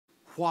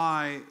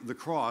why the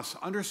cross,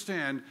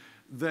 understand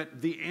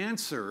that the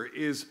answer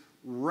is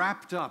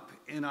wrapped up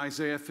in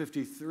Isaiah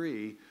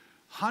 53,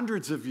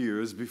 hundreds of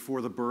years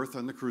before the birth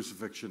and the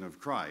crucifixion of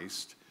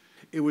Christ.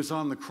 It was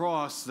on the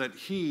cross that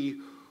he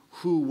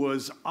who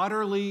was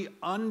utterly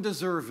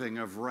undeserving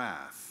of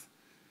wrath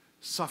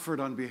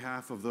suffered on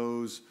behalf of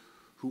those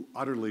who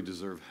utterly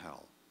deserve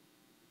hell.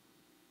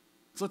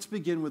 So let's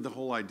begin with the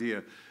whole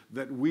idea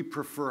that we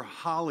prefer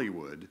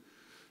Hollywood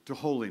to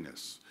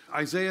holiness.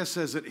 Isaiah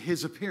says that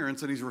his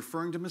appearance, and he's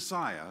referring to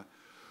Messiah,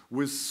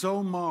 was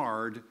so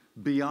marred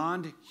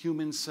beyond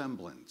human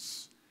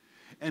semblance,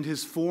 and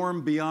his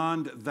form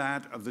beyond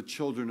that of the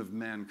children of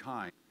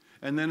mankind.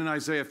 And then in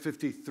Isaiah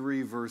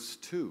 53, verse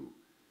 2,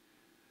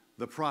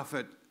 the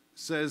prophet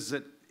says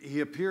that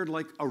he appeared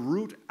like a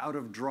root out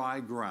of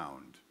dry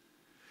ground.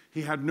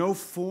 He had no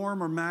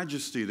form or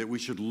majesty that we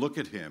should look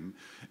at him,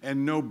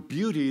 and no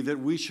beauty that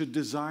we should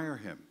desire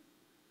him.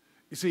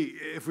 You see,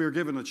 if we were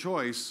given a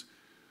choice,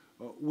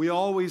 we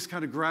always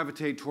kind of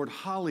gravitate toward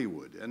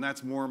Hollywood, and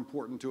that's more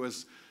important to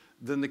us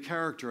than the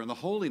character and the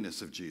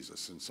holiness of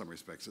Jesus in some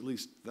respects. At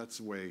least that's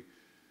the way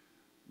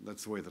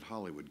that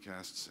Hollywood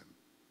casts him.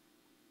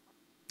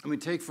 I mean,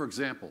 take, for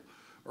example,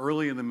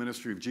 early in the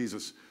ministry of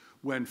Jesus,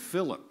 when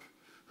Philip,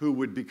 who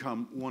would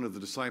become one of the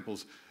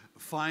disciples,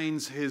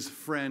 finds his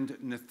friend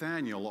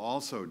Nathanael,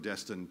 also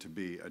destined to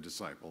be a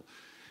disciple, when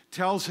he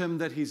tells him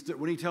that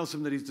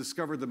he's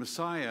discovered the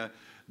Messiah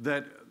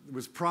that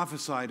was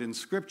prophesied in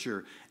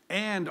Scripture,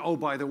 and, oh,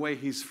 by the way,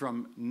 he's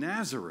from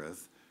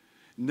Nazareth,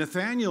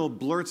 Nathanael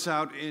blurts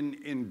out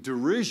in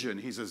derision,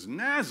 he says,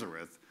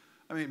 "Nazareth?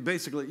 I mean,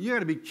 basically, you got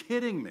to be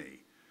kidding me.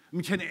 I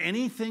mean, can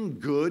anything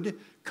good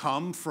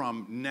come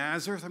from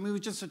Nazareth? I mean, it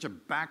was just such a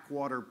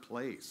backwater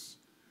place.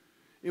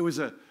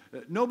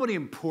 Nobody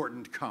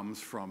important comes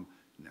from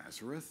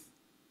Nazareth."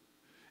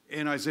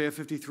 In Isaiah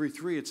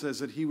 53:3, it says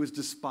that he was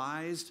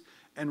despised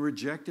and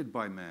rejected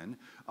by men,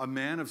 a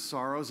man of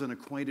sorrows and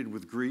acquainted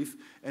with grief,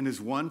 and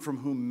is one from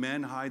whom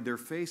men hide their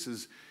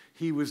faces.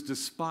 He was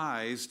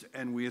despised,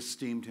 and we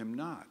esteemed him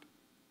not.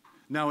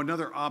 Now,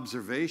 another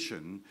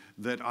observation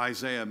that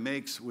Isaiah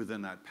makes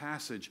within that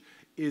passage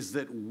is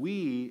that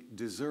we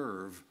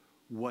deserve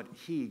what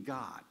he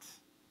got.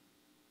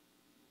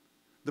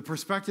 The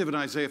perspective in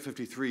Isaiah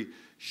 53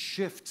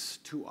 shifts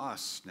to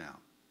us now.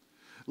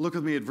 Look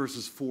with me at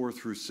verses 4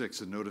 through 6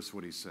 and notice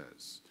what he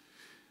says.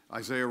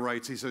 Isaiah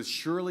writes, he says,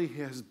 "Surely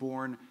he has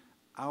borne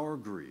our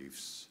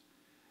griefs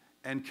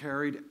and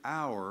carried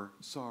our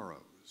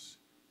sorrows.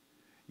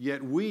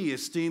 Yet we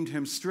esteemed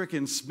him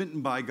stricken,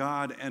 smitten by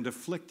God, and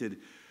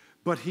afflicted.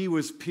 But he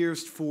was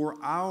pierced for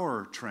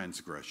our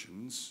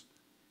transgressions.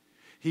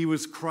 He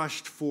was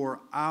crushed for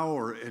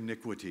our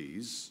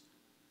iniquities.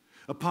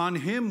 Upon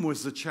him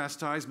was the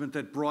chastisement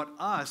that brought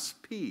us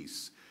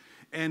peace,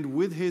 and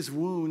with his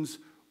wounds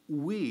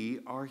we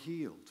are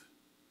healed.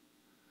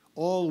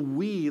 All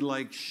we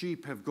like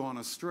sheep have gone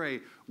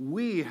astray.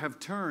 We have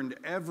turned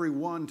every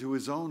one to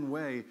his own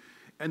way,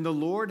 and the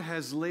Lord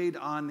has laid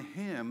on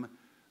him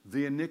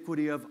the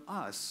iniquity of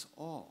us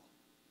all."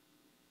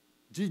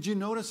 Did you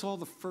notice all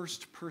the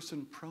first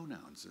person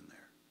pronouns in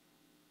there?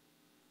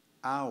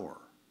 Our,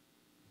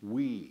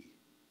 we,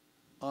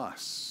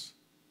 us.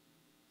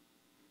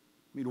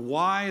 I mean,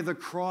 why the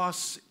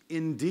cross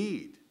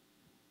indeed?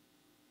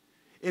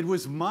 It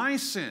was my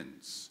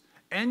sins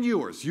and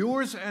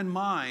yours and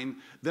mine,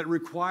 that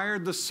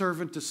required the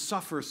servant to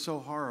suffer so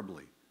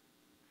horribly.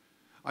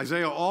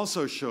 Isaiah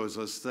also shows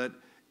us that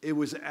it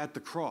was at the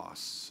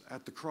cross.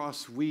 At the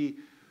cross, we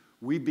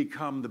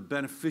become the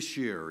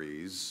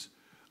beneficiaries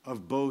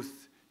of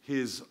both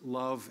his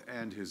love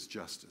and his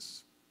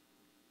justice.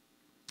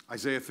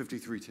 Isaiah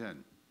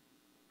 53:10,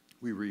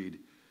 we read,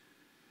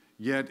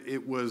 "Yet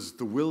it was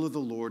the will of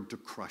the Lord to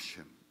crush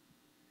him.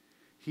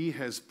 He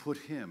has put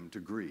him to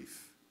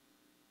grief."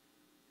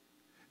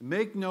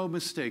 Make no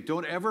mistake,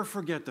 don't ever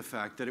forget the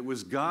fact that it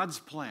was God's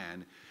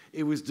plan,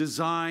 it was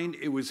designed,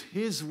 it was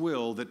his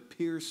will that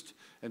pierced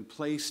and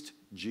placed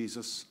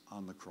Jesus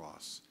on the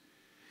cross.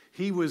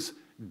 He was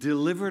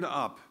delivered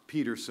up,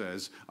 Peter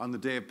says, on the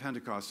day of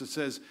Pentecost. It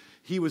says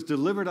he was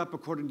delivered up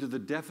according to the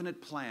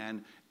definite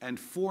plan and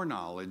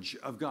foreknowledge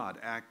of God,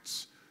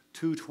 Acts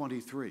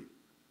 2:23.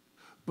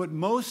 But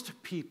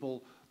most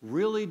people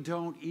really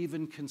don't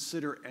even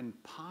consider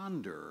and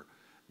ponder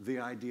the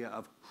idea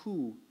of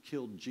who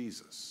killed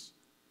Jesus.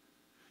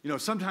 You know,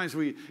 sometimes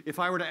if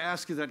I were to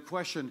ask you that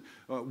question,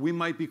 we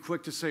might be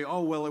quick to say,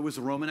 oh, well, it was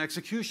a Roman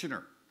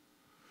executioner,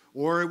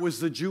 or it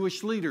was the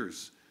Jewish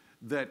leaders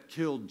that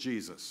killed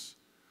Jesus,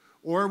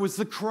 or it was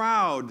the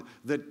crowd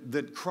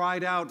that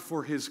cried out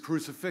for his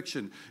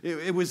crucifixion.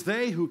 It was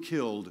they who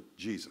killed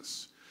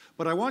Jesus.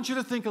 But I want you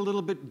to think a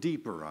little bit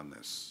deeper on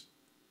this.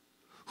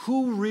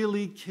 Who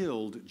really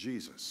killed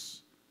Jesus?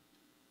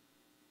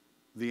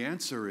 The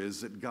answer is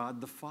that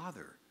God the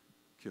Father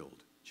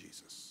killed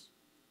Jesus.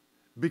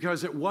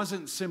 Because it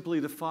wasn't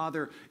simply the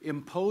Father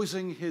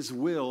imposing his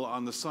will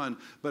on the Son,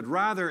 but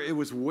rather it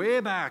was way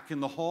back in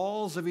the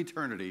halls of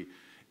eternity,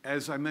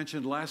 as I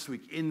mentioned last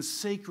week, in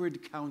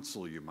sacred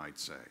council, you might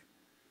say.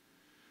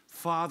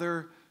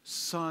 Father,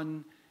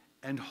 Son,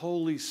 and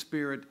Holy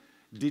Spirit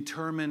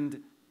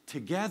determined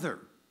together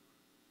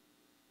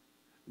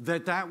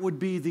that that would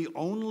be the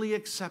only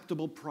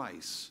acceptable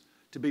price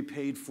to be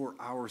paid for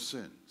our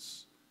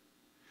sins.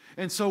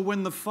 And so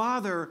when the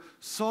Father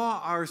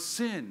saw our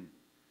sin,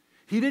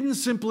 he didn't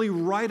simply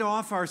write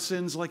off our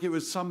sins like it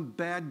was some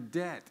bad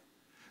debt.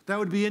 That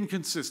would be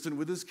inconsistent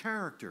with his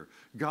character.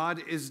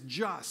 God is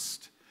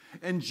just.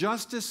 And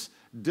justice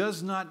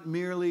does not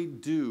merely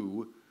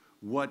do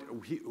what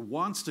he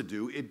wants to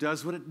do, it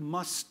does what it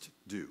must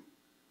do.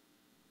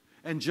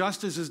 And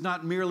justice is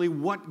not merely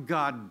what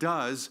God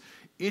does,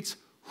 it's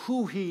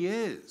who he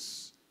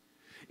is.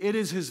 It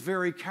is his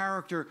very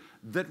character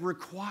that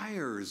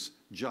requires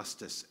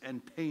justice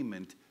and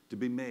payment to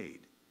be made.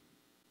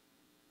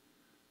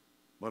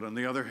 But on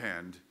the other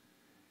hand,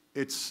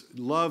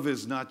 love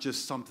is not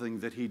just something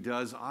that he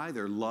does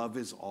either. Love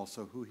is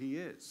also who he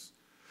is.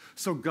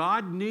 So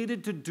God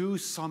needed to do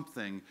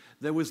something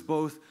that was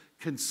both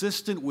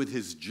consistent with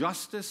his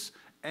justice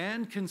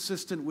and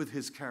consistent with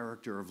his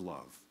character of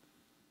love.